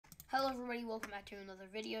Hello everybody, welcome back to another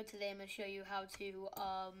video. Today I'm going to show you how to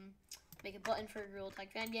make a button for your real-time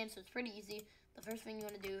fan game. So it's pretty easy. The first thing you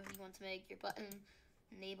want to do, you want to make your button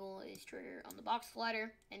enable is trigger on the box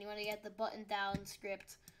slider, and you want to get the button down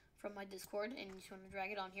script from my Discord, and you just want to drag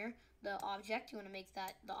it on here. The object, you want to make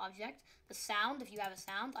that the object. The sound, if you have a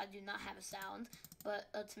sound, I do not have a sound,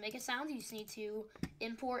 but to make a sound, you just need to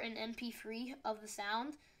import an MP3 of the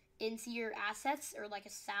sound into your assets, or like a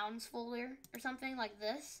sounds folder or something like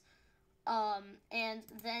this. And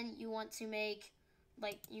then you want to make,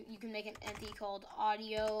 like, you can make an entity called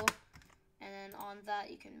audio, and then on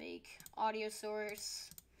that you can make audio source,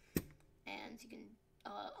 and you can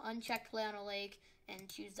uncheck play on a lake and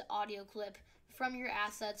choose the audio clip from your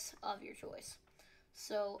assets of your choice.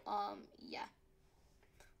 So, yeah.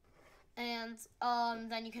 And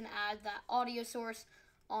then you can add that audio source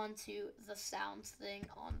onto the sounds thing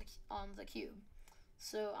on the cube.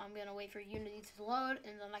 So I'm gonna wait for Unity to load,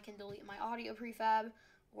 and then I can delete my audio prefab,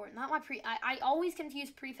 or not my I always confuse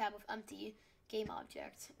prefab with empty game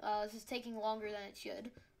object. This is taking longer than it should.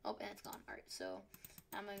 Oh, and it's gone. All right, so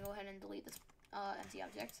I'm gonna go ahead and delete this empty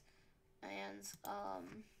object, and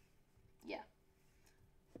yeah.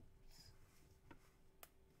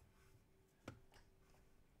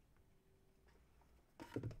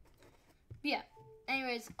 Yeah.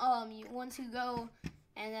 Anyways, you want to go.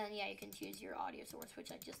 And then, yeah, you can choose your audio source,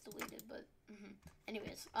 which I just deleted, but,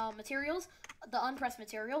 Anyways, materials, the unpressed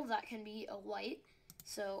material, that can be a white.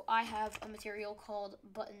 So I have a material called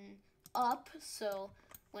button up, so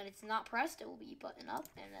when it's not pressed, it will be button up,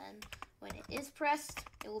 and then when it is pressed,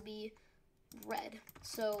 it will be red.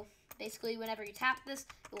 So basically, whenever you tap this,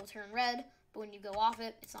 it will turn red, but when you go off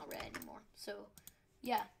it, it's not red anymore. So,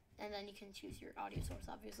 yeah, and then you can choose your audio source,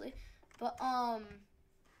 obviously. But,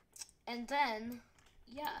 and then,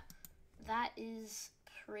 yeah, that is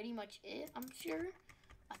pretty much it, I'm sure.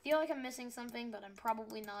 I feel like I'm missing something, but I'm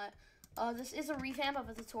probably not. This is a revamp of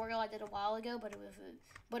a tutorial I did a while ago, but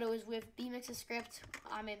it was with BMix's script.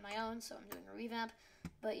 I made my own, so I'm doing a revamp.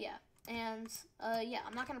 But yeah, and yeah,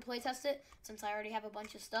 I'm not gonna play test it since I already have a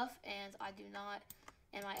bunch of stuff, and I do not,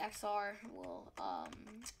 and my XR will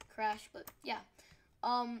crash. But yeah.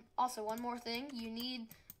 Also, one more thing, you need.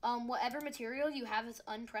 Whatever material you have as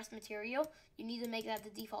unpressed material, you need to make that the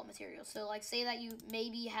default material. So, like, say that you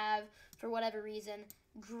maybe have, for whatever reason,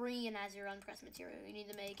 green as your unpressed material. You need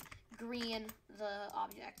to make green the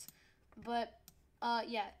object. But,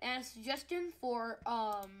 yeah, and a suggestion for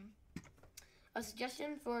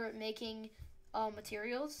making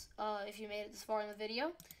materials, if you made it this far in the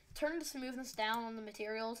video, turn the smoothness down on the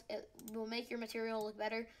materials. It will make your material look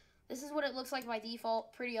better. This is what it looks like by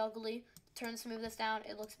default, pretty ugly. Turn the smoothness down,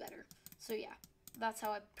 it looks better. So yeah, that's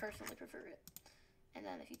how I personally prefer it. And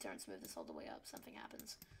then if you turn smoothness all the way up, something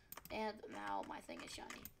happens. And now my thing is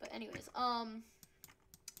shiny. But anyways,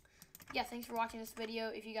 yeah, thanks for watching this video.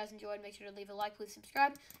 If you guys enjoyed, make sure to leave a like, please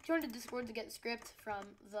subscribe. Join the Discord to get the script from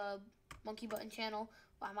the Monkey Button channel.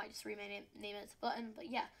 Well, I might just name it to Button. But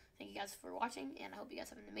yeah, thank you guys for watching, and I hope you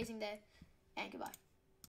guys have an amazing day, and goodbye.